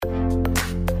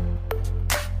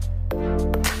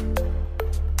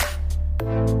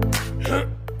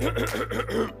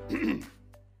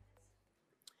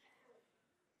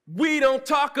We don't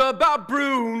talk about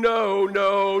Bruno,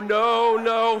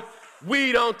 no.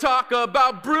 We don't talk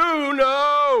about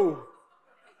Bruno.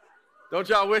 Don't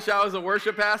y'all wish I was a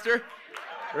worship pastor?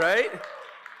 Right?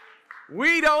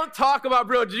 We don't talk about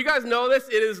Bruno. Did you guys know this?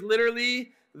 It is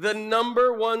literally the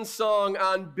 #1 song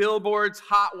on Billboard's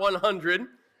Hot 100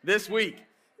 this week.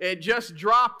 It just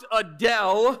dropped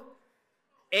Adele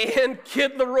and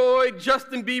Kid Laroi,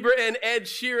 Justin Bieber, and Ed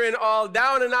Sheeran all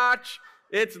down a notch.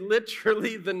 It's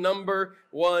literally the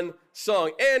 #1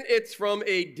 song, and it's from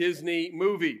a Disney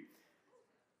movie.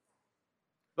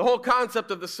 The whole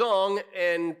concept of the song,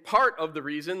 and part of the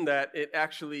reason that it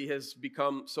actually has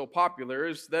become so popular,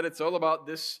 is that it's all about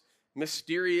this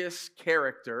mysterious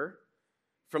character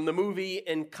from the movie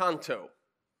Encanto.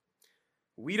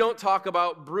 We don't talk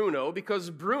about Bruno because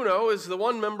Bruno is the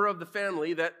one member of the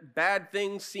family that bad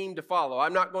things seem to follow.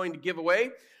 I'm not going to give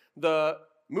away the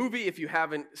movie if you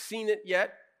haven't seen it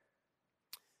yet,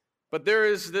 but there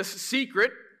is this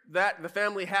secret that the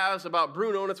family has about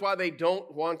Bruno, and it's why they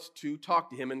don't want to talk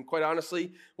to him. And quite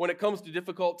honestly, when it comes to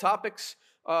difficult topics,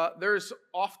 there's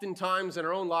often times in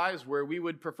our own lives where we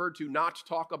would prefer to not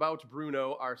talk about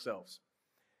Bruno ourselves.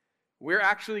 We're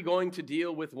actually going to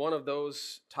deal with one of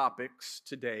those topics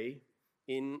today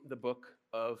in the book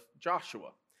of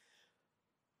Joshua.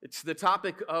 It's the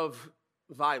topic of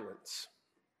violence.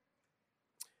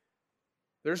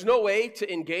 There's no way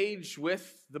to engage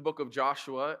with the book of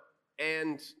Joshua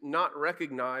and not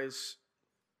recognize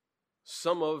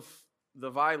some of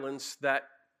the violence that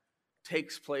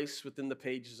takes place within the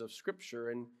pages of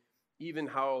Scripture, and even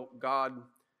how God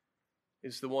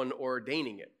is the one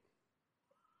ordaining it.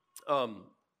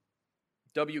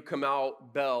 W.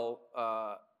 Kamau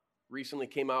Bell recently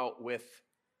came out with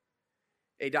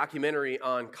a documentary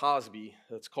on Cosby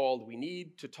that's called We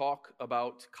Need to Talk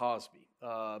About Cosby.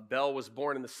 Bell was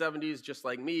born in the 70s, just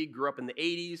like me, grew up in the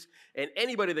 80s, and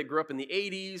anybody that grew up in the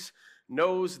 80s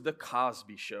knows the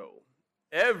Cosby Show.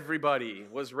 Everybody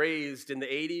was raised in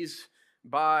the 80s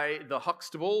by the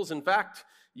Huxtables. In fact,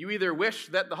 you either wish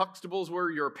that the Huxtables were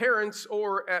your parents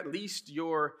or at least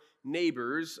your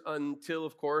neighbors, until,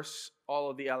 of course, all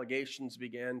of the allegations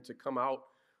began to come out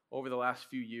over the last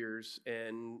few years,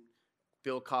 and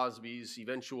Bill Cosby's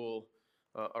eventual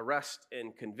arrest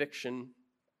and conviction.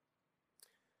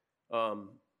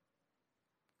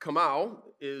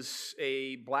 Kamau is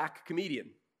a black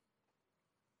comedian.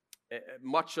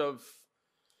 Much of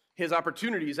his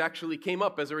opportunities actually came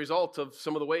up as a result of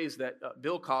some of the ways that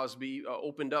Bill Cosby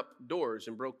opened up doors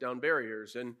and broke down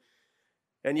barriers.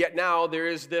 And yet now there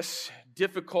is this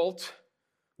difficult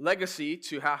legacy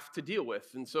to have to deal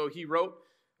with. And so he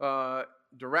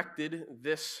directed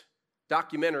this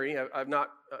documentary. I've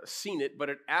not seen it, but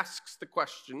it asks the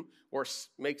question, or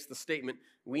makes the statement,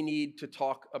 we need to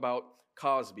talk about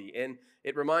Cosby. And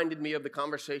it reminded me of the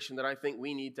conversation that I think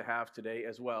we need to have today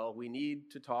as well. We need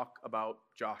to talk about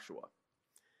Joshua.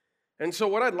 And so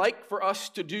what I'd like for us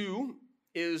to do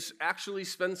is actually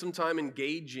spend some time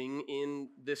engaging in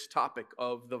this topic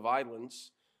of the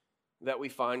violence that we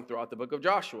find throughout the book of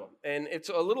Joshua. And it's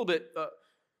a little bit,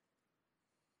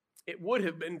 it would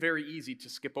have been very easy to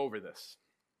skip over this.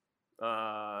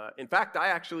 In fact, I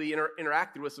actually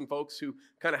interacted with some folks who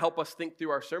kind of help us think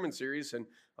through our sermon series, and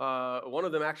one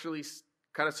of them actually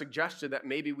kind of suggested that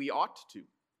maybe we ought to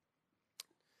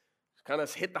kind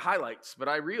of hit the highlights. But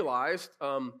I realized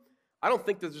I don't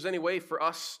think that there's any way for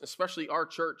us, especially our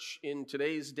church in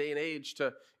today's day and age,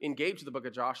 to engage the book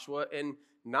of Joshua and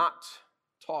not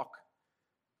talk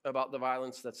about the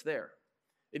violence that's there.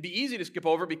 It'd be easy to skip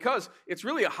over because it's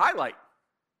really a highlight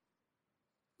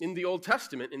in the Old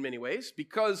Testament in many ways,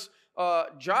 because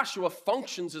Joshua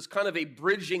functions as kind of a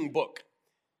bridging book.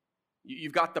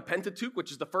 You've got the Pentateuch,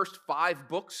 which is the first 5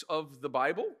 books of the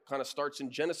Bible, kind of starts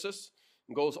in Genesis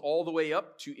and goes all the way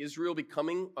up to Israel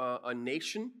becoming a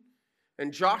nation.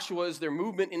 And Joshua is their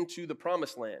movement into the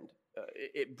Promised Land.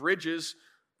 It bridges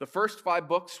the first 5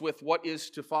 books with what is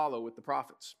to follow with the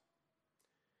prophets.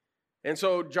 And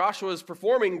so Joshua is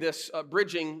performing this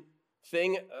bridging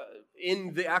thing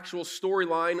in the actual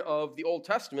storyline of the Old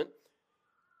Testament.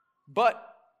 But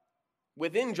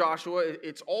within Joshua,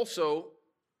 it's also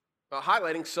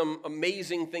highlighting some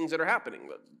amazing things that are happening.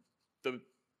 The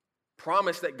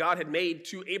promise that God had made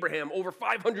to Abraham over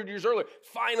 500 years earlier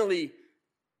finally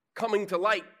coming to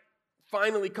light,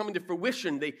 finally coming to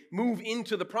fruition. They move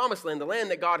into the Promised Land, the land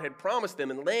that God had promised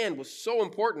them. And land was so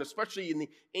important, especially in the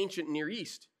ancient Near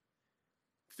East.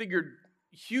 Figured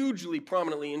hugely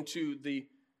prominently into the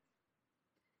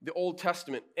Old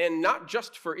Testament, and not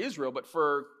just for Israel, but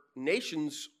for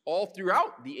nations all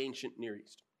throughout the ancient Near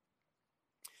East.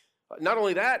 Not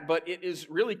only that, but it is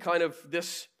really kind of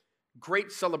this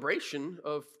great celebration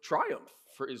of triumph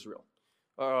for Israel.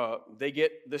 They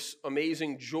get this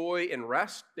amazing joy and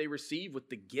rest they receive with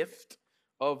the gift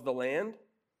of the land,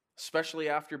 especially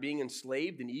after being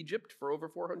enslaved in Egypt for over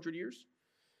 400 years.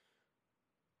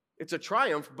 It's a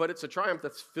triumph, but it's a triumph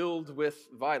that's filled with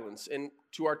violence. And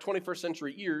to our 21st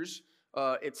century ears,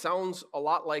 it sounds a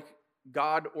lot like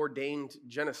God-ordained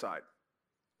genocide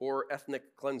or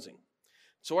ethnic cleansing.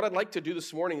 So what I'd like to do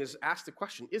this morning is ask the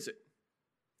question, is it?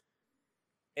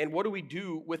 And what do we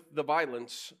do with the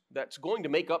violence that's going to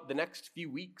make up the next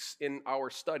few weeks in our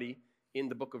study in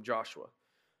the book of Joshua?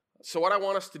 So what I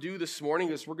want us to do this morning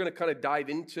is we're going to kind of dive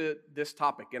into this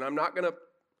topic. And I'm going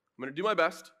to do my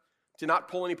best to not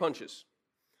pull any punches.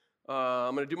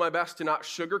 I'm going to do my best to not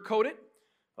sugarcoat it.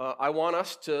 I want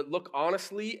us to look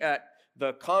honestly at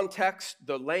the context,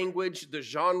 the language, the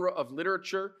genre of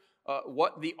literature,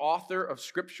 what the author of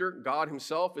Scripture, God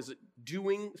himself, is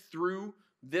doing through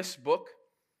this book.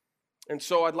 And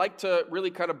so I'd like to really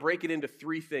kind of break it into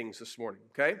three things this morning,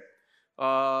 okay?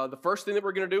 The first thing that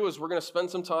we're going to do is we're going to spend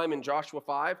some time in Joshua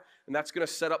 5, and that's going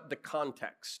to set up the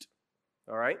context,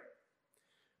 all right?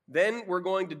 Then we're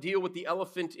going to deal with the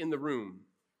elephant in the room,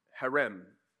 herem.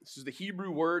 This is the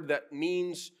Hebrew word that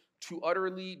means to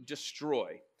utterly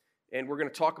destroy. And we're going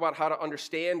to talk about how to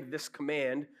understand this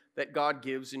command that God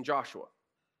gives in Joshua.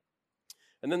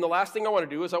 And then the last thing I want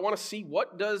to do is I want to see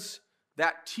what does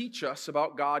that teach us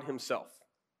about God himself.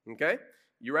 Okay?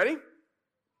 You ready?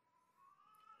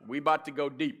 We about to go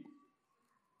deep.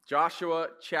 Joshua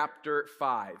chapter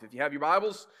 5. If you have your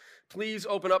Bibles, please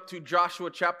open up to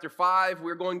Joshua chapter 5.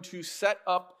 We're going to set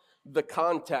up the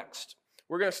context.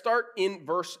 We're going to start in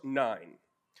verse 9.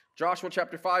 Joshua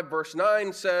chapter 5, verse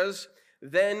 9 says,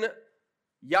 "Then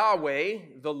Yahweh,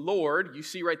 the Lord," you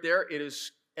see right there, it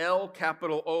is L,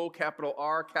 capital O, capital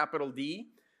R, capital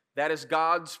D. That is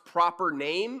God's proper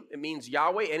name. It means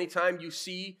Yahweh. Anytime you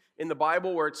see in the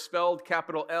Bible where it's spelled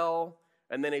capital L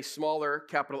and then a smaller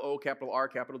capital O, capital R,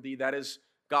 capital D, that is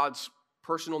God's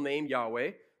personal name,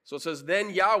 Yahweh. So it says,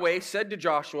 "Then Yahweh said to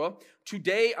Joshua,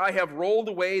 'Today I have rolled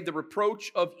away the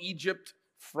reproach of Egypt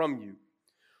from you.'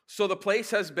 So the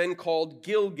place has been called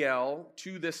Gilgal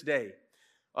to this day."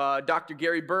 Dr.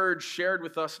 Gary Burge shared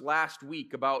with us last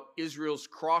week about Israel's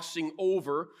crossing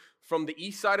over from the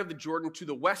east side of the Jordan to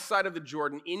the west side of the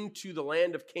Jordan into the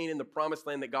land of Canaan, the promised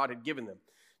land that God had given them.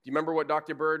 Do you remember what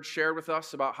Dr. Burge shared with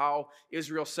us about how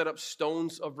Israel set up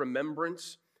stones of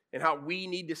remembrance and how we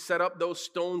need to set up those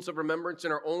stones of remembrance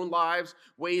in our own lives,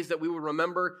 ways that we will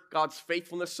remember God's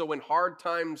faithfulness so when hard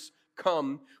times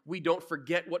come, we don't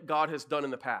forget what God has done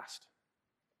in the past.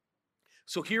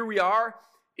 So here we are.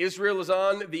 Israel is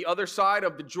on the other side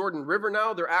of the Jordan River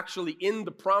now. They're actually in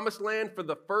the promised land for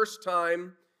the first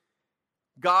time.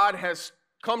 God has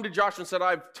come to Joshua and said,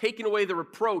 "I've taken away the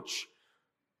reproach,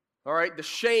 all right, the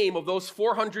shame of those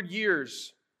 400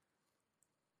 years.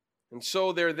 And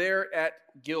so they're there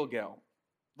at Gilgal.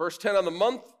 Verse 10, on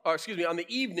the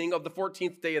evening of the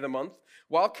 14th day of the month,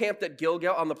 while camped at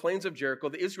Gilgal on the plains of Jericho,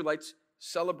 the Israelites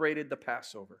celebrated the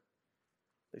Passover.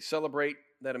 They celebrate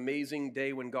that amazing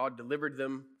day when God delivered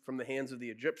them from the hands of the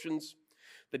Egyptians.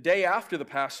 The day after the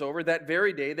Passover, that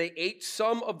very day, they ate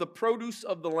some of the produce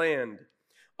of the land,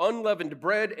 unleavened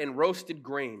bread and roasted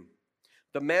grain.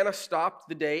 The manna stopped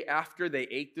the day after they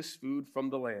ate this food from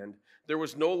the land. There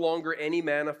was no longer any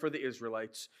manna for the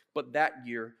Israelites, but that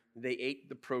year they ate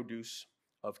the produce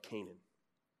of Canaan."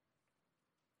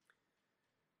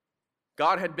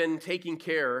 God had been taking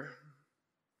care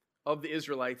of the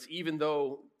Israelites even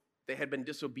though they had been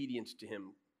disobedient to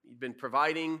him. He'd been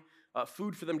providing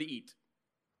food for them to eat.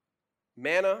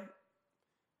 Manna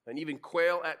and even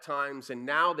quail at times, and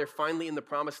now they're finally in the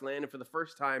promised land, and for the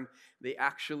first time, they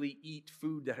actually eat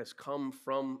food that has come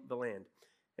from the land.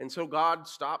 And so God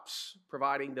stops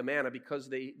providing the manna because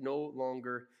they no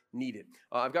longer need it.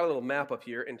 I've got a little map up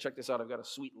here, and check this out. I've got a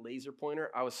sweet laser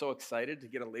pointer. I was so excited to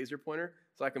get a laser pointer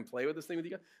so I can play with this thing with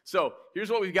you guys. So here's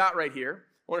what we've got right here.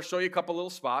 I want to show you a couple little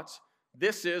spots.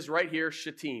 This is right here,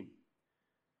 Shittim.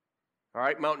 All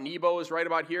right, Mount Nebo is right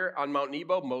about here. On Mount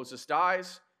Nebo, Moses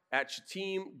dies. At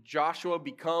Shittim, Joshua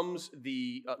becomes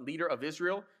the leader of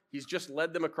Israel. He's just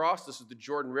led them across. This is the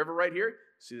Jordan River right here.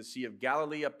 See the Sea of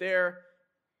Galilee up there.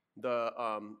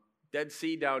 The Dead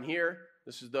Sea down here.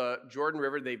 This is the Jordan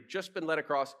River. They've just been led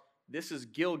across. This is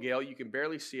Gilgal. You can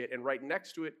barely see it. And right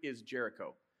next to it is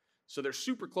Jericho. So they're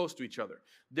super close to each other.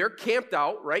 They're camped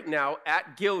out right now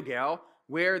at Gilgal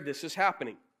where this is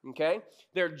happening. Okay?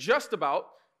 They're just about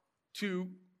to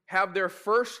have their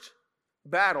first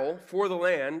battle for the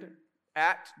land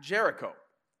at Jericho.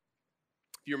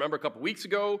 If you remember a couple weeks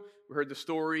ago, we heard the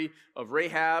story of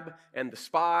Rahab and the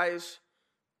spies,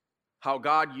 how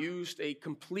God used a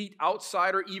complete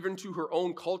outsider even to her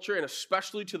own culture and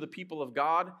especially to the people of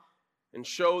God, and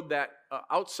showed that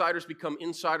outsiders become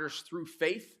insiders through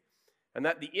faith, and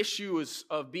that the issue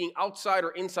of being outside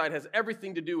or inside has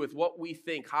everything to do with what we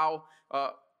think,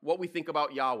 what we think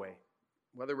about Yahweh,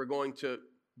 whether we're going to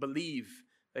believe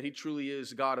that he truly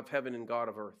is God of heaven and God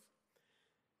of earth.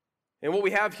 And what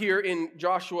we have here in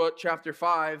Joshua chapter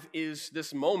 5 is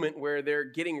this moment where they're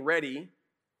getting ready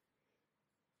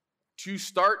to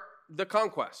start the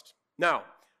conquest. Now,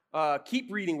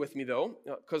 keep reading with me, though,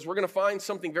 because we're going to find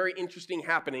something very interesting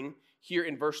happening here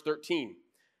in verse 13.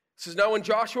 It says, "Now when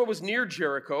Joshua was near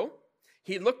Jericho,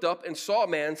 he looked up and saw a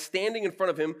man standing in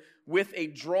front of him with a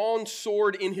drawn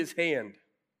sword in his hand."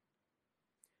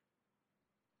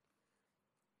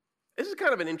 This is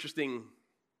kind of an interesting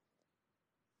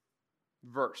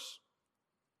verse.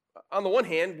 On the one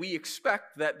hand, we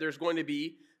expect that there's going to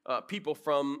be people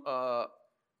from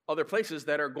other places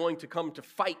that are going to come to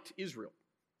fight Israel.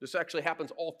 This actually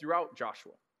happens all throughout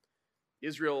Joshua.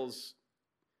 Israel's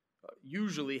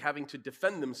usually having to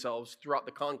defend themselves throughout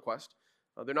the conquest.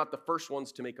 They're not the first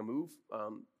ones to make a move.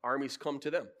 Armies come to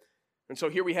them. And so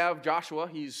here we have Joshua.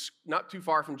 He's not too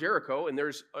far from Jericho, and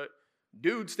there's a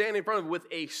dude standing in front of him with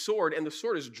a sword, and the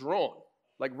sword is drawn,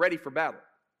 like ready for battle.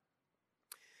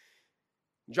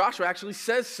 Joshua actually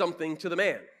says something to the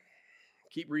man.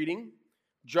 Keep reading.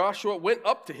 "Joshua went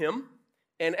up to him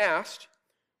and asked,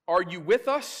 'Are you with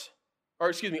us?'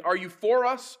 Are you for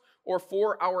us or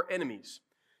for our enemies?"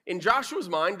 In Joshua's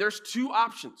mind, there's two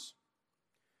options.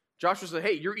 Joshua said,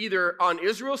 hey, you're either on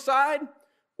Israel's side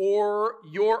or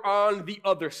you're on the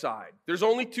other side. There's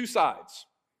only two sides,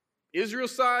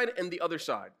 Israel's side and the other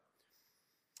side.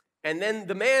 And then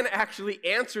the man actually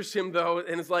answers him, though,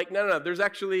 and is like, no, there's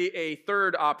actually a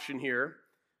third option here.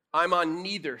 I'm on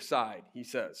neither side, he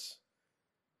says.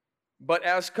 "But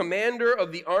as commander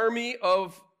of the army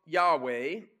of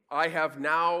Yahweh, I have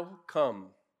now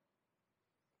come."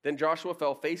 Then Joshua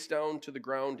fell face down to the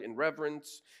ground in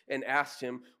reverence and asked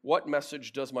him, "What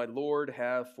message does my Lord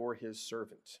have for his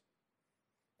servant?"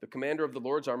 The commander of the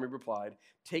Lord's army replied,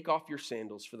 "Take off your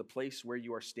sandals, for the place where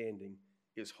you are standing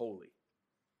is holy."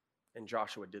 And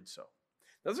Joshua did so.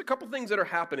 Now, there's a couple things that are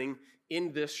happening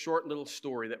in this short little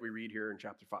story that we read here in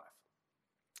chapter 5.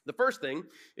 The first thing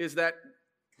is that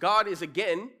God is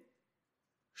again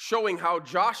showing how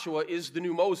Joshua is the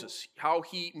new Moses, how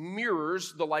he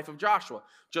mirrors the life of Joshua.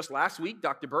 Just last week,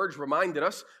 Dr. Burge reminded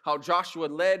us how Joshua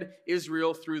led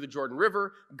Israel through the Jordan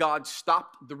River. God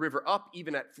stopped the river up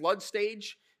even at flood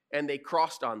stage, and they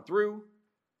crossed on through,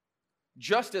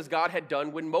 just as God had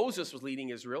done when Moses was leading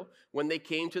Israel when they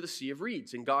came to the Sea of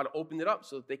Reeds, and God opened it up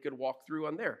so that they could walk through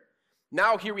on there.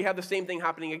 Now here we have the same thing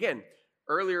happening again.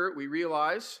 Earlier we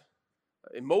realize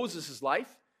in Moses'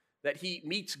 life that he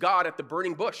meets God at the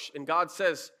burning bush, and God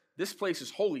says, "This place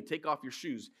is holy, take off your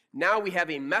shoes." Now we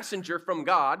have a messenger from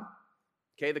God,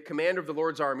 okay, the commander of the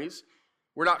Lord's armies.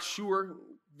 We're not sure,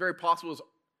 very possible it was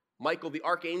Michael the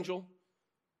archangel,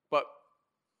 but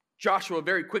Joshua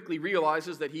very quickly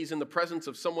realizes that he's in the presence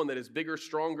of someone that is bigger,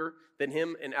 stronger than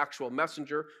him, an actual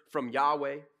messenger from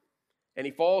Yahweh. And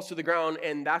he falls to the ground,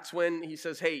 and that's when he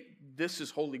says, hey, this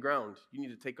is holy ground. You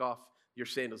need to take off your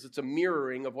sandals. It's a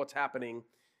mirroring of what's happening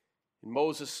in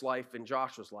Moses' life and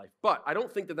Joshua's life. But I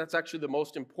don't think that that's actually the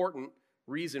most important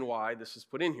reason why this is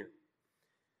put in here.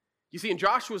 You see, in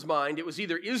Joshua's mind, it was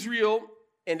either Israel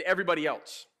and everybody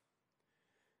else.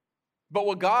 But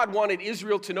what God wanted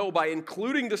Israel to know by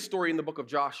including this story in the book of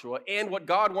Joshua, and what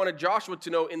God wanted Joshua to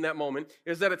know in that moment,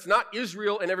 is that it's not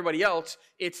Israel and everybody else,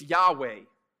 it's Yahweh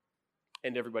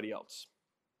and everybody else.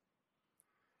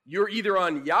 You're either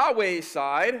on Yahweh's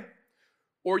side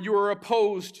or you're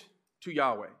opposed to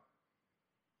Yahweh.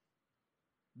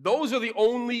 Those are the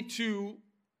only two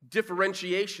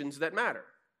differentiations that matter.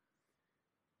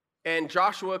 And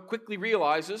Joshua quickly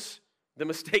realizes the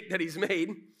mistake that he's made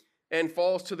and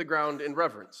falls to the ground in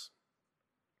reverence.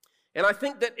 And I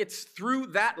think that it's through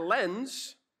that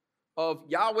lens of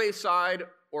Yahweh's side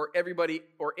or everybody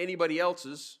or anybody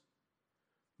else's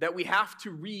that we have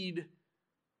to read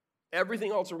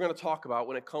everything else we're going to talk about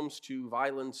when it comes to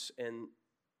violence and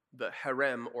the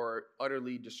herem, or utter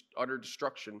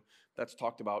destruction, that's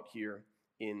talked about here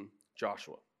in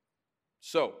Joshua.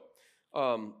 So,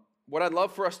 what I'd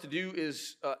love for us to do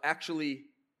is actually...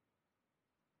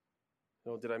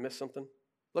 Oh, did I miss something?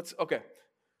 Let's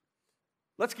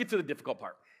get to the difficult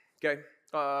part, okay?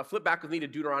 Flip back with me to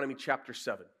Deuteronomy chapter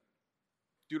 7.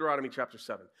 Deuteronomy chapter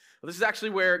 7. Well, this is actually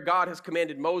where God has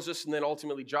commanded Moses and then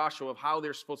ultimately Joshua of how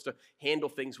they're supposed to handle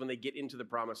things when they get into the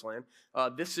promised land.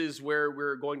 This is where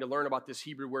we're going to learn about this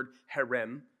Hebrew word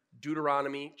herem,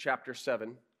 Deuteronomy chapter 7.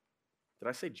 Did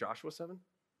I say Joshua 7?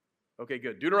 Okay,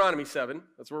 good. Deuteronomy 7,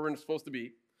 that's where we're supposed to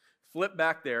be. Flip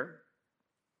back there.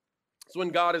 It's when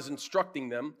God is instructing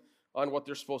them on what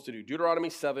they're supposed to do. Deuteronomy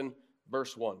 7,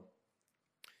 verse 1.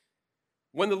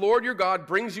 When the Lord your God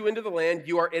brings you into the land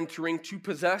you are entering to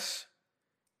possess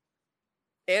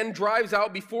and drives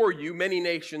out before you many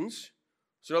nations.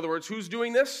 So in other words, who's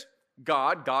doing this?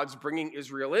 God. God's bringing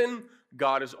Israel in.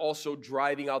 God is also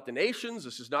driving out the nations.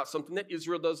 This is not something that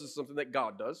Israel does. This is something that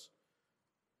God does.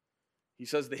 He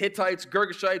says the Hittites,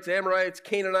 Girgashites, Amorites,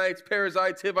 Canaanites,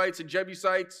 Perizzites, Hivites, and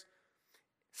Jebusites,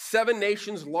 7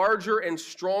 nations larger and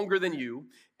stronger than you.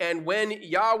 And when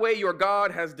Yahweh your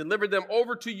God has delivered them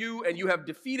over to you and you have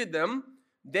defeated them,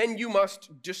 then you must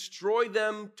destroy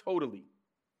them totally.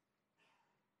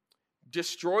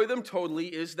 Destroy them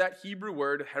totally is that Hebrew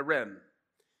word herem.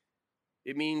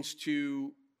 It means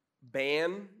to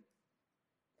ban,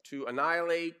 to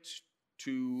annihilate,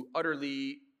 to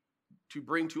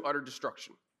bring to utter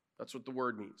destruction. That's what the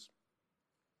word means.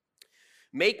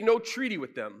 Make no treaty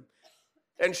with them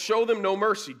and show them no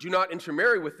mercy. Do not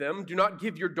intermarry with them. Do not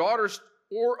give your daughters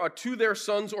to their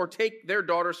sons or take their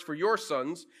daughters for your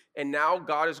sons. And now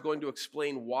God is going to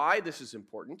explain why this is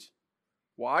important,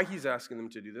 why he's asking them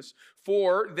to do this.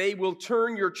 For they will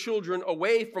turn your children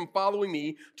away from following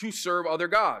me to serve other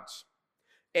gods.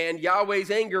 And Yahweh's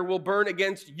anger will burn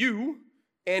against you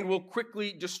and will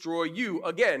quickly destroy you.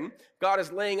 Again, God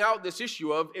is laying out this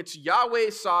issue of it's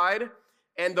Yahweh's side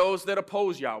and those that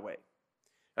oppose Yahweh.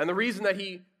 And the reason that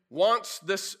he wants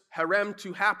this herem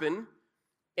to happen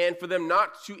and for them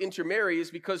not to intermarry is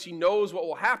because he knows what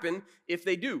will happen if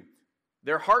they do.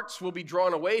 Their hearts will be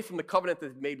drawn away from the covenant that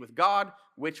they've made with God,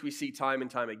 which we see time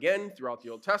and time again throughout the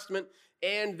Old Testament,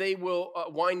 and they will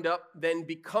wind up then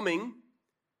becoming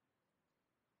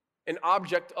an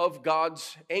object of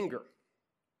God's anger.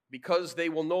 Because they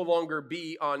will no longer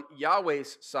be on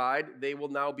Yahweh's side, they will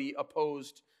now be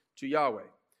opposed to Yahweh.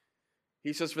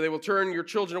 He says, for they will turn your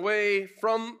children away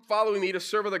from following me to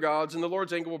serve other gods, and the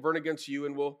Lord's anger will burn against you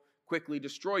and will quickly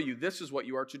destroy you. This is what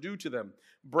you are to do to them.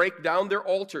 Break down their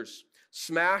altars,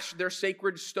 smash their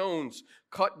sacred stones,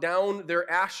 cut down their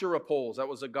Asherah poles. That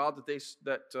was a god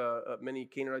that many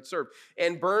Canaanites served.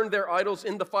 And burn their idols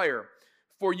in the fire.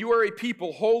 For you are a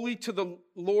people holy to the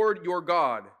Lord your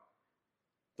God.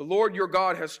 The Lord your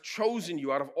God has chosen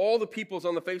you out of all the peoples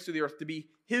on the face of the earth to be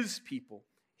his people,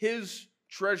 his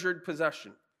treasured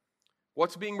possession.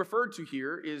 What's being referred to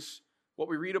here is what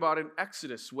we read about in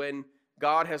Exodus when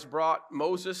God has brought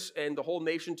Moses and the whole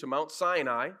nation to Mount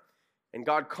Sinai, and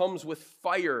God comes with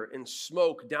fire and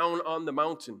smoke down on the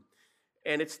mountain.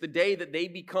 And it's the day that they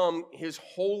become his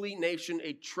holy nation,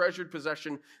 a treasured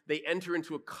possession. They enter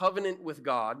into a covenant with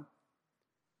God.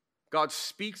 God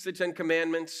speaks the 10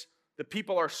 Commandments. The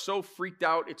people are so freaked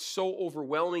out, it's so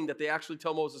overwhelming that they actually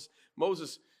tell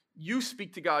Moses, you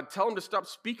speak to God, tell him to stop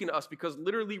speaking to us because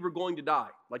literally we're going to die.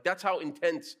 Like that's how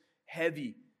intense,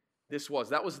 heavy this was.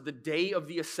 That was the day of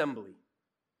the assembly.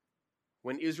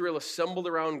 When Israel assembled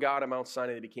around God at Mount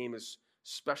Sinai, they became his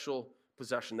special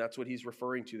possession. That's what he's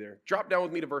referring to there. Drop down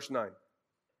with me to verse 9.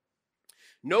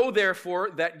 Know therefore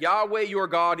that Yahweh your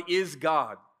God is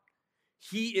God.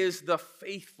 He is the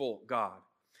faithful God,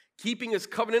 keeping his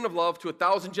covenant of love to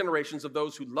 1,000 generations of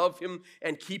those who love him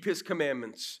and keep his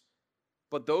commandments.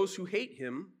 But those who hate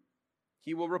him,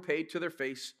 he will repay to their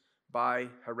face by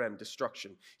herem,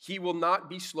 destruction. He will not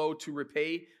be slow to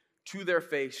repay to their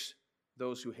face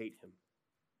those who hate him.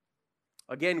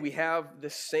 Again, we have the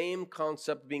same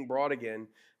concept being brought again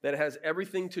that has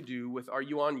everything to do with, are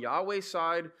you on Yahweh's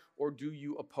side or do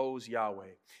you oppose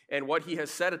Yahweh? And what he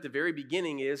has said at the very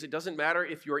beginning is, it doesn't matter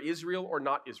if you're Israel or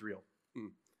not Israel.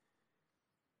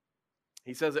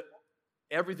 He says that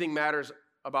everything matters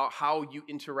about how you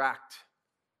interact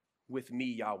with me,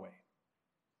 Yahweh.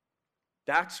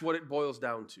 That's what it boils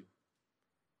down to.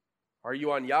 Are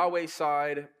you on Yahweh's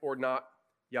side or not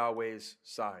Yahweh's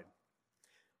side?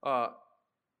 Can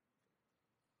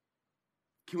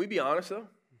we be honest, though?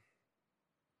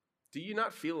 Do you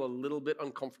not feel a little bit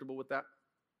uncomfortable with that?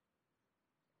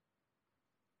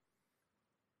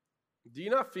 Do you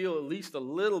not feel at least a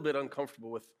little bit uncomfortable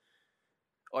with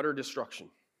utter destruction?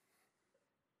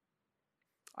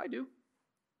 I do.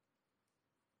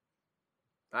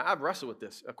 I've wrestled with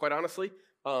this. Quite honestly,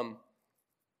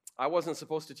 I wasn't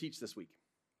supposed to teach this week.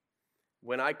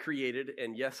 When I created,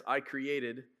 and yes, I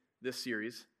created this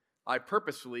series, I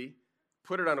purposefully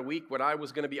put it on a week when I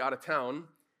was going to be out of town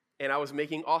and I was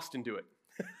making Austin do it.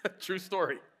 True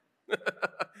story.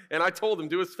 And I told him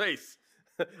to his face,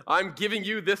 I'm giving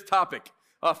you this topic.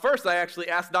 First, I actually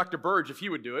asked Dr. Burge if he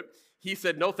would do it. He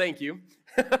said, no, thank you.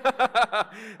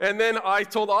 And then I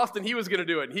told Austin he was going to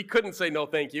do it. And he couldn't say no,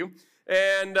 thank you.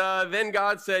 And then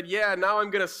God said, yeah, now I'm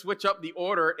going to switch up the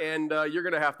order, and you're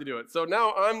going to have to do it. So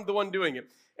now I'm the one doing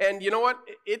it. And you know what?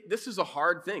 This is a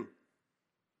hard thing.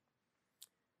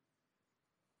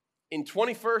 In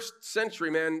 21st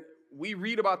century, man, we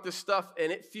read about this stuff,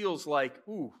 and it feels like,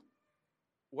 ooh,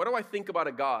 what do I think about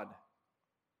a God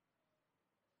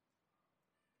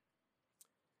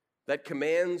that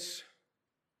commands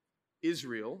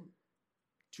Israel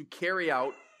to carry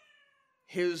out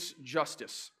his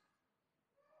justice,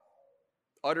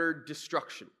 utter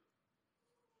destruction?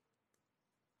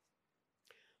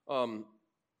 How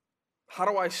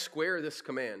do I square this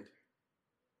command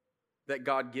that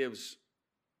God gives,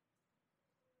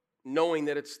 knowing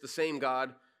that it's the same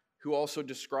God who also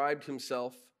described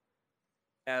himself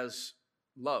as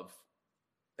love?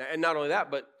 And not only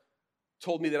that, but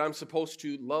told me that I'm supposed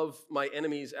to love my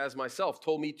enemies as myself,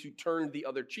 told me to turn the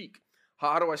other cheek.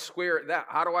 How do I square that?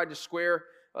 How do I just square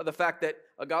the fact that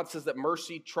God says that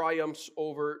mercy triumphs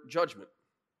over judgment?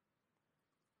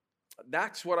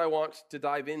 That's what I want to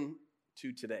dive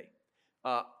into today.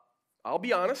 I'll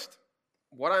be honest,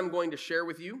 what I'm going to share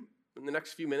with you in the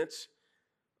next few minutes,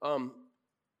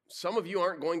 some of you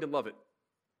aren't going to love it,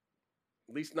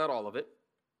 at least not all of it,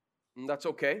 and that's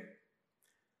okay.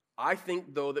 I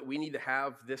think, though, that we need to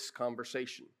have this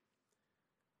conversation.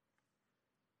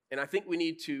 And I think we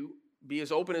need to be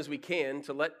as open as we can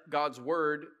to let God's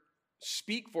word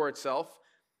speak for itself,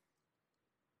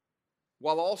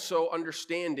 while also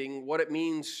understanding what it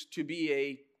means to be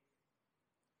a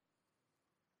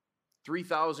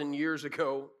 3,000 years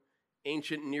ago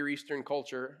ancient Near Eastern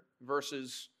culture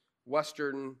versus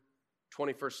Western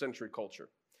 21st century culture.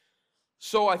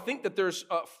 So I think that there's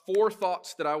 4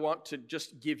 thoughts that I want to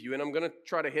just give you, and I'm going to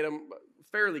try to hit them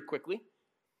fairly quickly.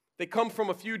 They come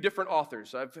from a few different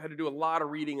authors. I've had to do a lot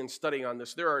of reading and studying on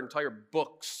this. There are entire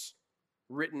books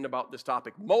written about this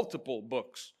topic, multiple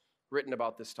books written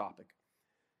about this topic.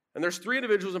 And there's 3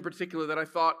 individuals in particular that I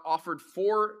thought offered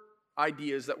 4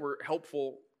 ideas that were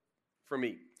helpful for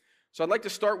me. So I'd like to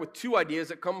start with 2 ideas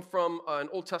that come from an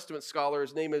Old Testament scholar.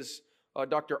 His name is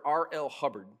Dr. R.L.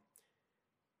 Hubbard.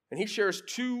 And he shares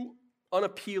 2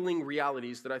 unappealing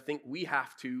realities that I think we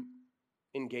have to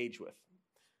engage with.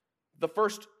 The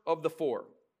first of the 4.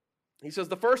 He says,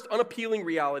 the first unappealing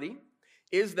reality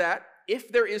is that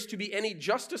if there is to be any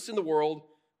justice in the world,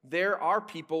 there are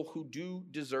people who do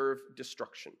deserve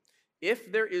destruction.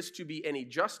 If there is to be any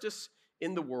justice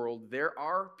in the world, there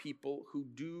are people who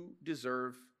do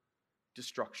deserve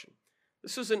destruction.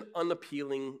 This is an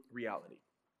unappealing reality.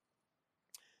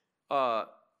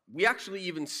 We actually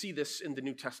even see this in the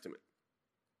New Testament.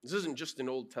 This isn't just an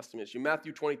Old Testament issue.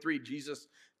 Matthew 23, Jesus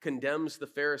condemns the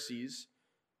Pharisees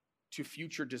to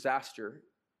future disaster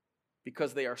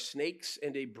because they are snakes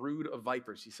and a brood of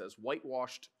vipers, he says,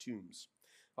 whitewashed tombs.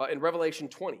 In Revelation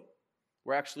 20,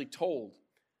 we're actually told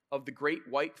of the great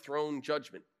white throne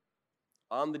judgment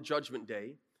on the judgment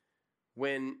day,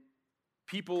 when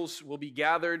peoples will be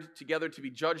gathered together to be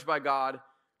judged by God,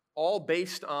 all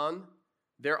based on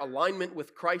their alignment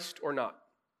with Christ or not.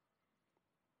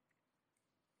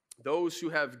 Those who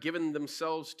have given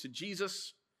themselves to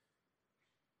Jesus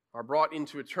are brought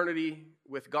into eternity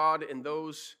with God, and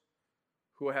those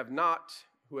who have not,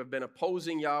 who have been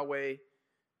opposing Yahweh,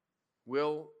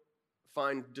 will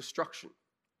find destruction.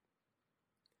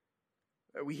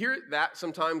 We hear that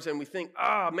sometimes and we think,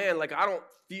 man, like I don't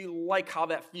feel like how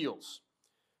that feels.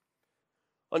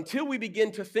 Until we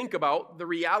begin to think about the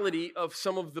reality of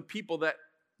some of the people that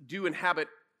do inhabit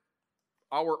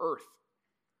our earth.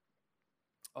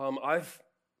 I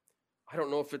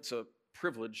don't know if it's a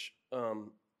privilege.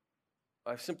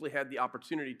 I've simply had the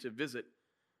opportunity to visit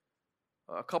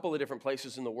a couple of different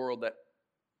places in the world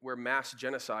where mass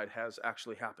genocide has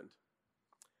actually happened.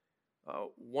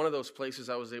 One of those places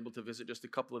I was able to visit just a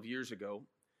couple of years ago,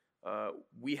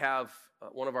 we have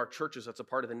one of our churches that's a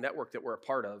part of the network that we're a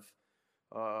part of,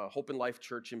 Hope and Life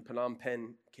Church in Phnom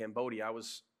Penh, Cambodia. I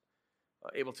was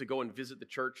able to go and visit the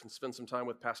church and spend some time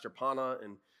with Pastor Pana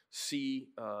and see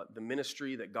the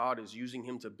ministry that God is using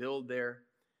him to build there.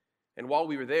 And while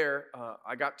we were there,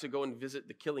 I got to go and visit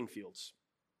the killing fields.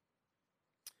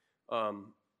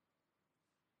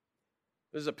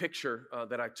 This is a picture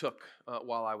that I took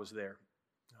while I was there.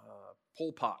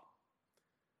 Pol Pot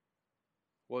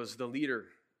was the leader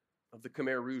of the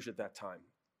Khmer Rouge at that time.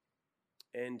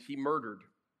 And he murdered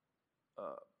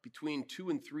between 2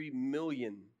 and 3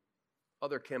 million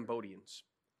other Cambodians.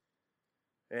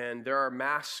 And there are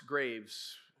mass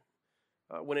graves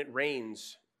when it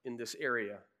rains in this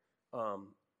area.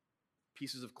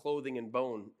 Pieces of clothing and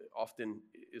bone often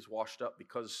is washed up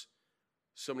because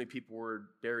so many people were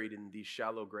buried in these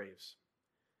shallow graves.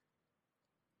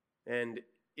 And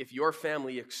if your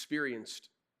family experienced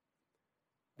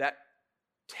that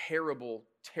terrible,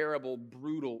 terrible,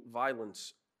 brutal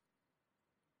violence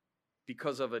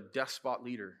because of a despot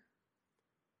leader,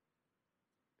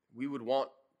 we would want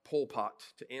Pol Pot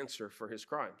to answer for his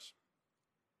crimes.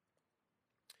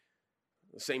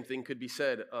 The same thing could be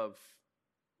said of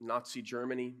Nazi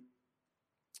Germany,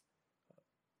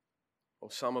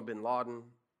 Osama bin Laden,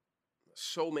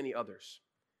 so many others.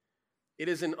 It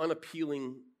is an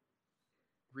unappealing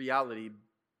reality,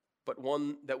 but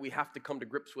one that we have to come to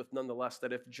grips with nonetheless,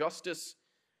 that if justice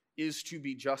is to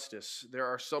be justice, there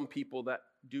are some people that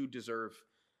do deserve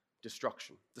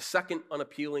destruction. The second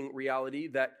unappealing reality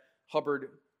that Hubbard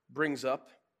brings up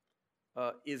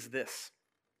is this.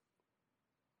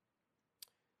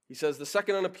 He says, the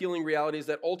second unappealing reality is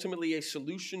that ultimately a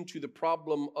solution to the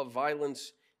problem of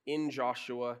violence in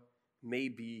Joshua may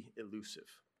be elusive.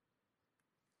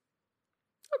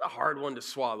 That's a hard one to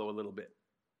swallow a little bit.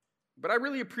 But I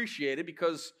really appreciate it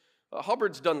because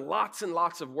Hubbard's done lots and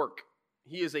lots of work.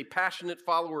 He is a passionate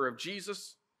follower of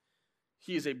Jesus.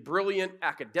 He is a brilliant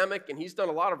academic, and he's done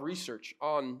a lot of research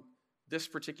on this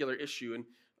particular issue. And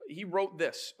he wrote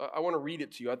this. I want to read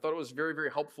it to you. I thought it was very,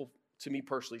 very helpful to me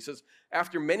personally. He says,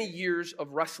 after many years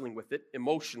of wrestling with it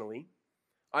emotionally,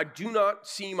 I do not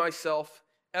see myself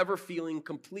ever feeling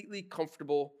completely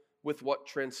comfortable with what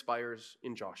transpires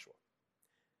in Joshua.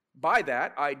 By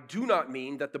that, I do not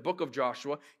mean that the book of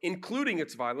Joshua, including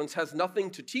its violence, has nothing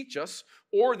to teach us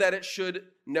or that it should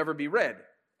never be read.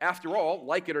 After all,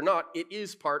 like it or not, it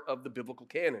is part of the biblical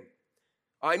canon.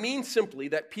 I mean simply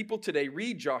that people today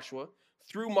read Joshua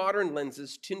through modern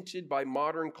lenses tinted by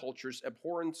modern culture's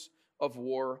abhorrence of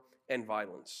war and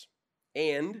violence.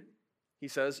 And, he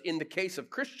says, in the case of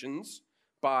Christians,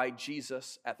 by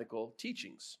Jesus' ethical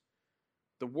teachings.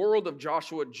 The world of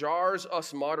Joshua jars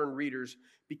us modern readers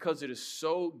because it is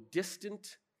so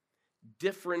distant,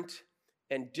 different,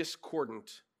 and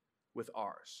discordant with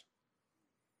ours.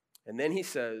 And then he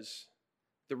says,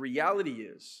 the reality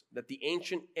is that the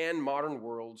ancient and modern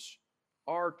worlds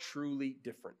are truly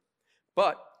different.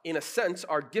 But in a sense,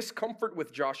 our discomfort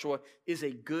with Joshua is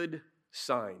a good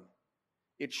sign.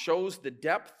 It shows the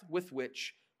depth with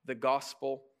which the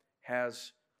gospel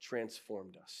has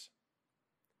transformed us.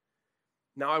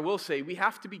 Now, I will say we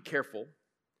have to be careful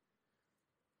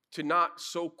to not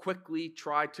so quickly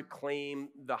try to claim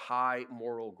the high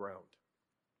moral ground.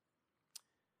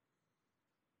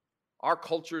 Our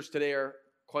cultures today are,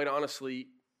 quite honestly,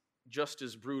 just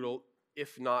as brutal,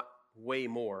 if not way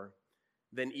more,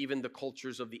 than even the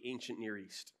cultures of the ancient Near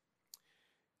East.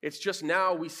 It's just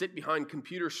now we sit behind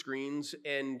computer screens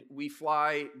and we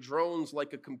fly drones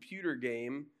like a computer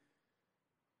game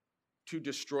to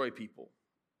destroy people.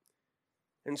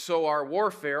 And so our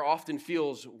warfare often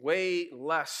feels way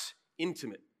less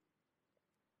intimate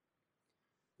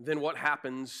than what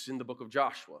happens in the book of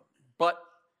Joshua. But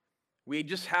we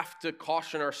just have to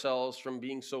caution ourselves from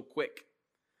being so quick.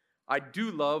 I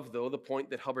do love, though, the point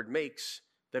that Hubbard makes,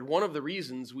 that one of the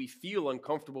reasons we feel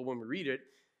uncomfortable when we read it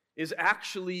is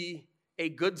actually a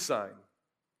good sign,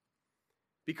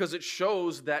 because it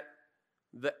shows that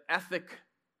the ethic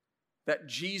that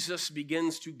Jesus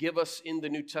begins to give us in the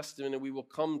New Testament, and we will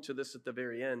come to this at the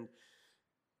very end,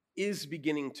 is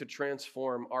beginning to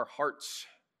transform our hearts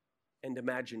and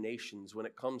imaginations when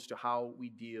it comes to how we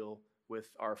deal with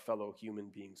our fellow human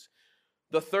beings.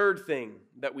 The third thing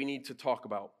that we need to talk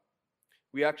about,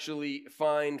 we actually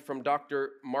find from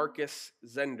Dr. Marcus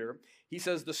Zender. He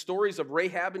says the stories of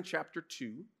Rahab in chapter 2,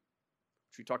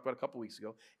 which we talked about a couple weeks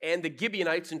ago, and the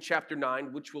Gibeonites in chapter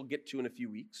 9, which we'll get to in a few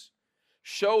weeks,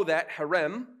 show that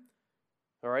Herem,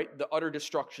 all right, the utter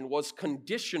destruction, was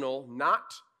conditional,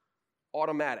 not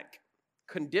automatic.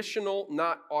 Conditional,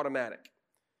 not automatic.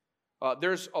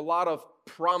 There's a lot of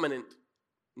prominent,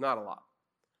 not a lot.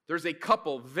 There's a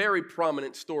couple very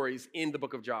prominent stories in the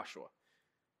book of Joshua,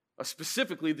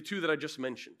 specifically the two that I just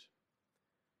mentioned.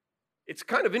 It's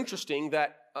kind of interesting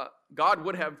that God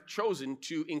would have chosen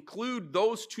to include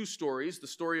those two stories, the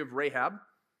story of Rahab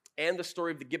and the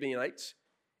story of the Gibeonites,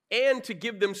 and to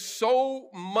give them so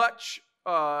much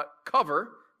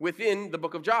cover within the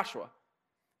book of Joshua.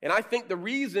 And I think the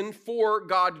reason for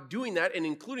God doing that and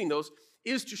including those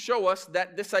is to show us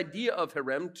that this idea of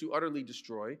Herem, to utterly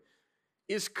destroy,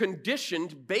 is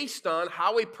conditioned based on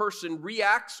how a person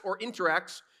reacts or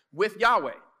interacts with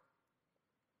Yahweh.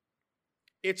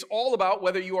 It's all about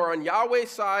whether you are on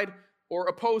Yahweh's side or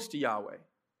opposed to Yahweh.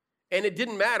 And it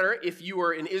didn't matter if you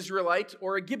were an Israelite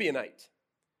or a Gibeonite,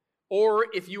 or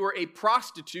if you were a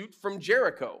prostitute from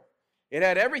Jericho. It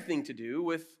had everything to do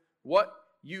with what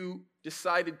you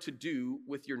decided to do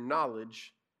with your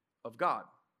knowledge of God.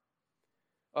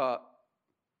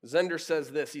 Zender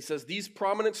says this. He says, these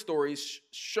prominent stories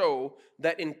show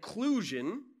that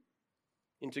inclusion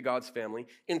into God's family,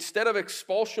 instead of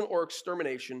expulsion or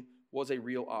extermination, was a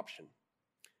real option.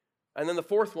 And then the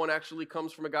fourth one actually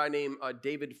comes from a guy named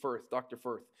David Firth, Dr.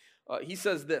 Firth. He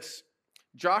says this: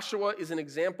 Joshua is an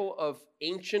example of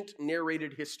ancient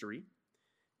narrated history.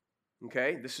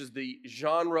 Okay, this is the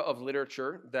genre of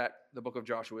literature that the book of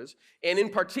Joshua is, and in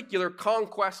particular,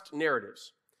 conquest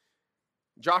narratives.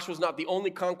 Joshua's not the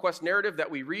only conquest narrative that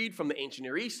we read from the ancient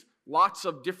Near East. Lots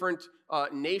of different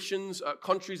nations,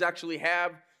 countries actually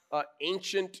have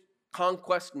ancient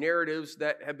conquest narratives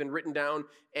that have been written down,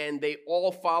 and they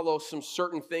all follow some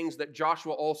certain things that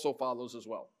Joshua also follows as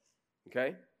well.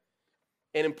 Okay?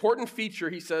 An important feature,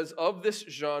 he says, of this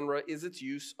genre is its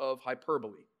use of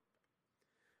hyperbole.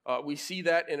 We see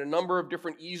that in a number of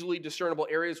different easily discernible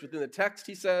areas within the text,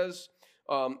 he says.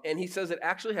 And he says it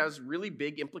actually has really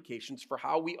big implications for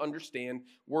how we understand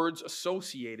words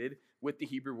associated with the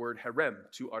Hebrew word herem,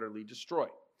 to utterly destroy.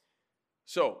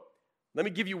 So, let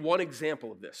me give you one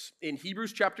example of this. In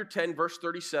Hebrews chapter 10, verse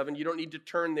 37, you don't need to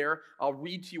turn there. I'll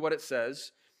read to you what it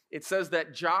says. It says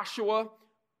that Joshua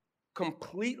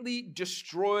completely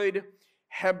destroyed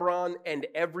Hebron and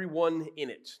everyone in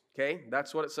it. Okay?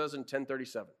 That's what it says in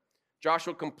 1037.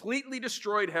 Joshua completely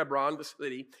destroyed Hebron, the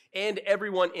city, and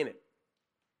everyone in it.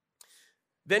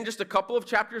 Then just a couple of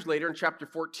chapters later, in chapter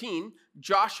 14,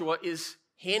 Joshua is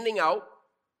handing out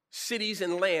cities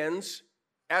and lands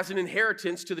as an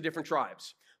inheritance to the different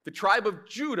tribes. The tribe of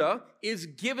Judah is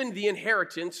given the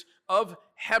inheritance of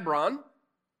Hebron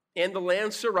and the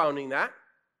land surrounding that.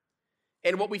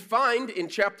 And what we find in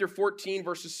chapter 14,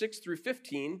 verses 6 through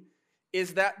 15,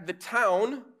 is that the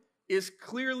town is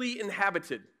clearly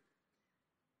inhabited.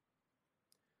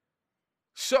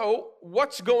 So,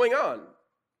 what's going on?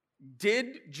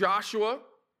 Did Joshua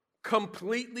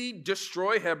completely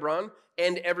destroy Hebron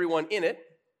and everyone in it?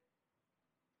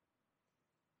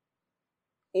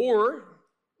 Or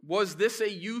was this a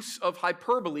use of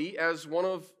hyperbole as one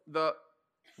of the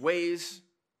ways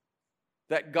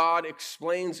that God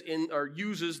explains in or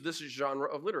uses this genre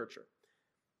of literature?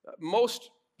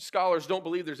 Most scholars don't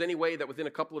believe there's any way that within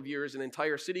a couple of years an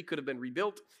entire city could have been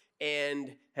rebuilt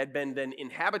and had been then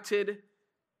inhabited.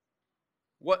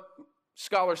 What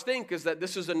scholars think is that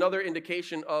this is another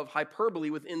indication of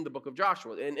hyperbole within the book of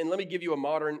Joshua. And let me give you a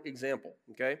modern example,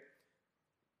 okay?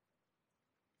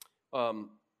 A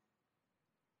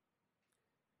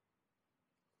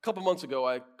couple months ago,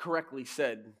 I correctly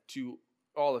said to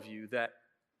all of you that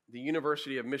the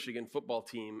University of Michigan football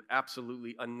team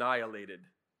absolutely annihilated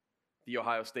the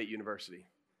Ohio State University.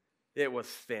 It was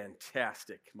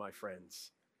fantastic, my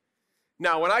friends.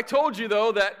 Now, when I told you,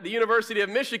 though, that the University of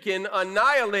Michigan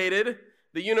annihilated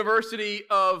the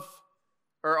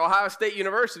Ohio State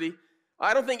University,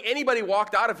 I don't think anybody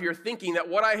walked out of here thinking that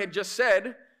what I had just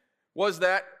said was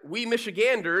that we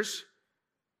Michiganders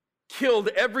killed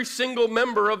every single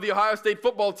member of the Ohio State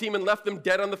football team and left them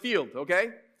dead on the field, okay?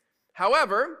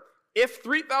 However, if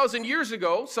 3,000 years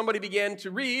ago somebody began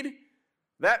to read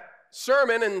that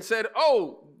sermon and said,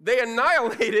 oh, they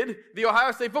annihilated the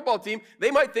Ohio State football team,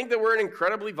 they might think that we're an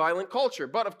incredibly violent culture.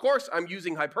 But of course, I'm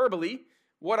using hyperbole.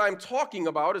 What I'm talking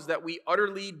about is that we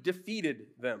utterly defeated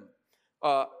them.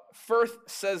 Firth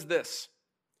says this.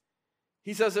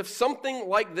 He says, if something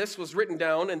like this was written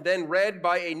down and then read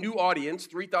by a new audience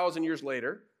 3,000 years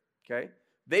later, okay,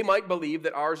 they might believe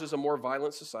that ours is a more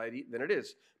violent society than it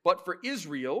is. But for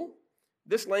Israel,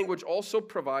 this language also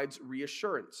provides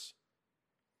reassurance.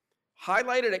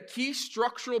 Highlighted at key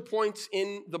structural points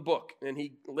in the book, and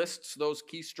he lists those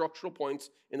key structural points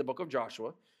in the book of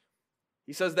Joshua.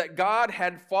 He says that God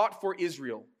had fought for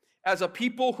Israel. As a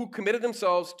people who committed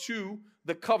themselves to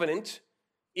the covenant,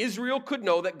 Israel could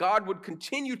know that God would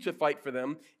continue to fight for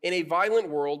them in a violent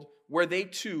world where they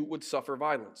too would suffer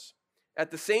violence.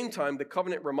 At the same time, the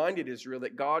covenant reminded Israel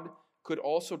that God could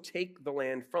also take the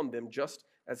land from them just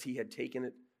as he had taken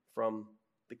it from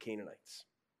the Canaanites.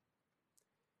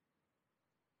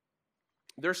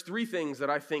 There's three things that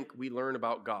I think we learn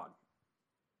about God.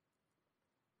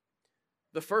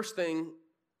 The first thing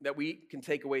that we can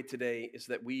take away today is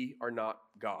that we are not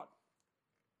God.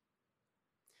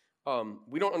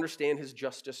 We don't understand his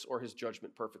justice or his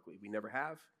judgment perfectly. We never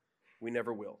have. We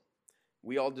never will.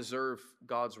 We all deserve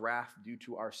God's wrath due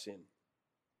to our sin.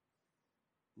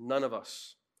 None of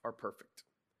us are perfect.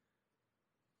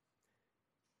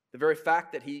 The very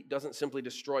fact that he doesn't simply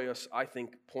destroy us, I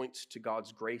think, points to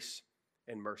God's grace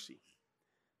and mercy.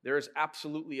 There is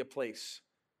absolutely a place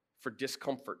for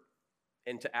discomfort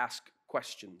and to ask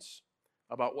questions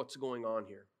about what's going on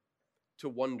here, to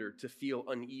wonder, to feel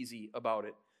uneasy about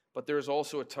it. But there is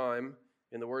also a time,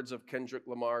 in the words of Kendrick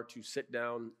Lamar, to sit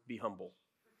down, be humble.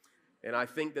 And I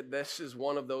think that this is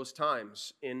one of those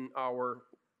times in our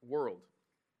world.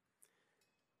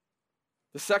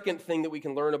 The second thing that we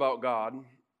can learn about God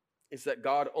is that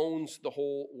God owns the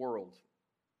whole world.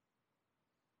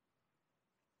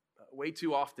 Way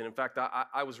too often, in fact,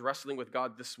 I was wrestling with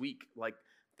God this week, like,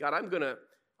 God, I'm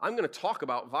gonna talk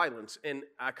about violence, and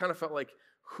I kind of felt like,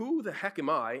 who the heck am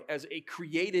I as a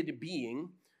created being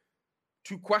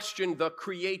to question the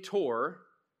Creator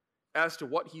as to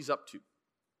what he's up to?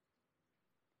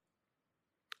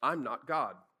 I'm not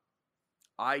God.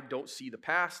 I don't see the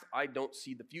past. I don't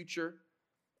see the future.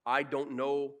 I don't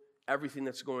know everything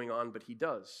that's going on, but he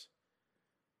does.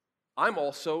 I'm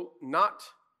also not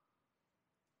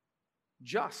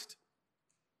just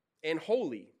and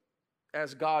holy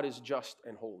as God is just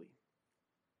and holy.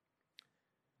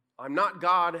 I'm not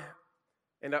God,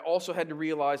 and I also had to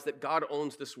realize that God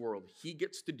owns this world. He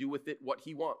gets to do with it what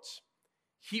he wants.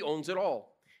 He owns it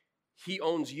all. He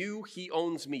owns you. He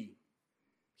owns me.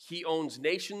 He owns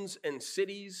nations and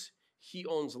cities. He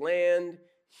owns land.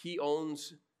 He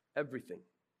owns everything.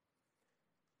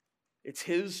 It's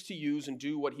his to use and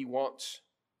do what he wants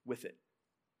with it.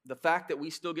 The fact that we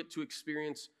still get to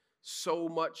experience so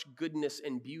much goodness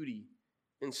and beauty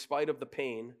in spite of the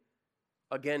pain,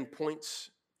 again, points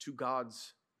to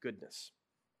God's goodness.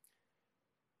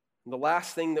 And the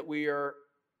last thing that we are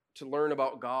to learn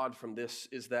about God from this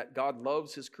is that God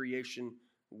loves his creation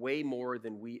way more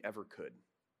than we ever could.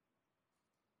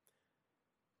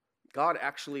 God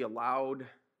actually allowed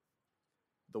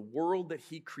the world that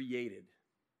he created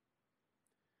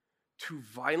to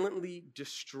violently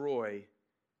destroy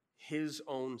his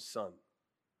own son.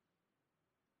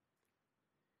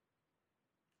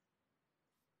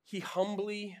 He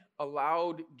humbly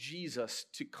allowed Jesus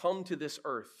to come to this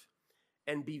earth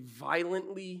and be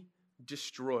violently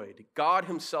destroyed. God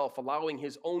himself allowing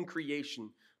his own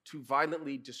creation to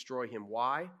violently destroy him.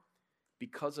 Why?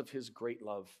 Because of his great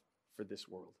love for this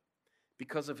world.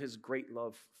 Because of his great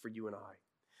love for you and I.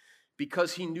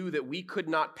 Because he knew that we could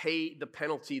not pay the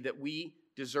penalty that we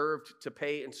deserved to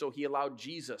pay, and so he allowed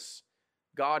Jesus,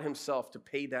 God himself, to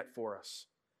pay that for us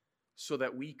so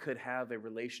that we could have a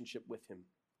relationship with him.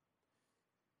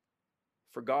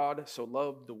 For God so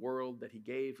loved the world that he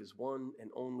gave his one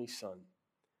and only Son,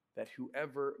 that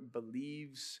whoever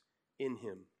believes in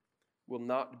him will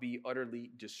not be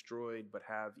utterly destroyed, but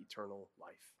have eternal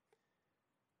life.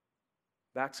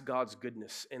 That's God's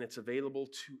goodness, and it's available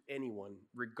to anyone,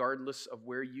 regardless of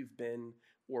where you've been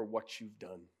or what you've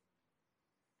done.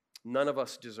 None of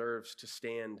us deserves to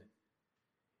stand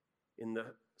in the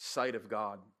sight of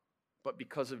God, but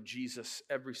because of Jesus,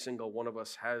 every single one of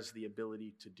us has the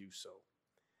ability to do so.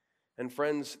 And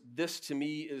friends, this to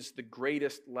me is the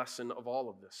greatest lesson of all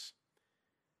of this.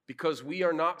 Because we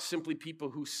are not simply people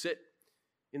who sit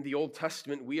in the Old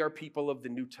Testament, we are people of the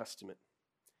New Testament,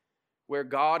 where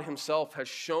God himself has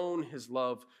shown his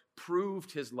love,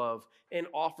 proved his love, and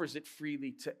offers it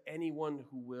freely to anyone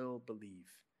who will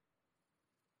believe.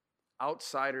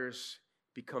 Outsiders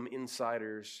become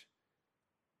insiders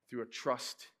through a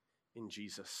trust in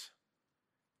Jesus.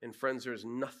 And friends, there's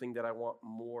nothing that I want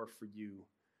more for you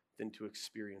than to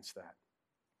experience that.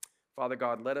 Father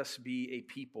God, let us be a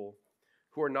people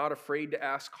who are not afraid to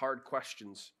ask hard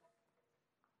questions.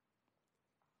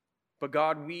 But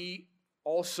God, we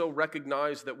also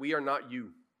recognize that we are not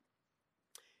you,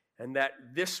 and that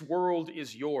this world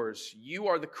is yours. You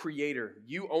are the creator.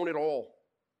 You own it all.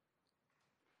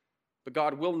 But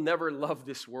God, we'll never love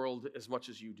this world as much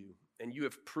as you do, and you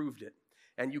have proved it,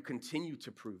 and you continue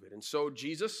to prove it. And so,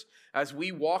 Jesus, as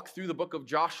we walk through the book of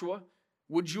Joshua,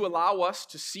 would you allow us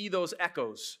to see those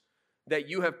echoes that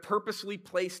you have purposely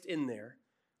placed in there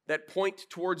that point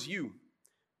towards you,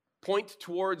 point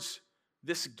towards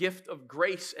this gift of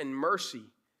grace and mercy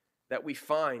that we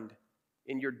find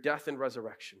in your death and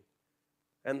resurrection.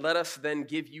 And let us then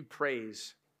give you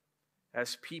praise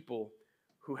as people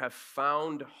who have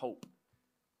found hope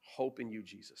in you,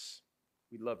 Jesus.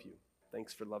 We love you.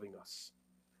 Thanks for loving us.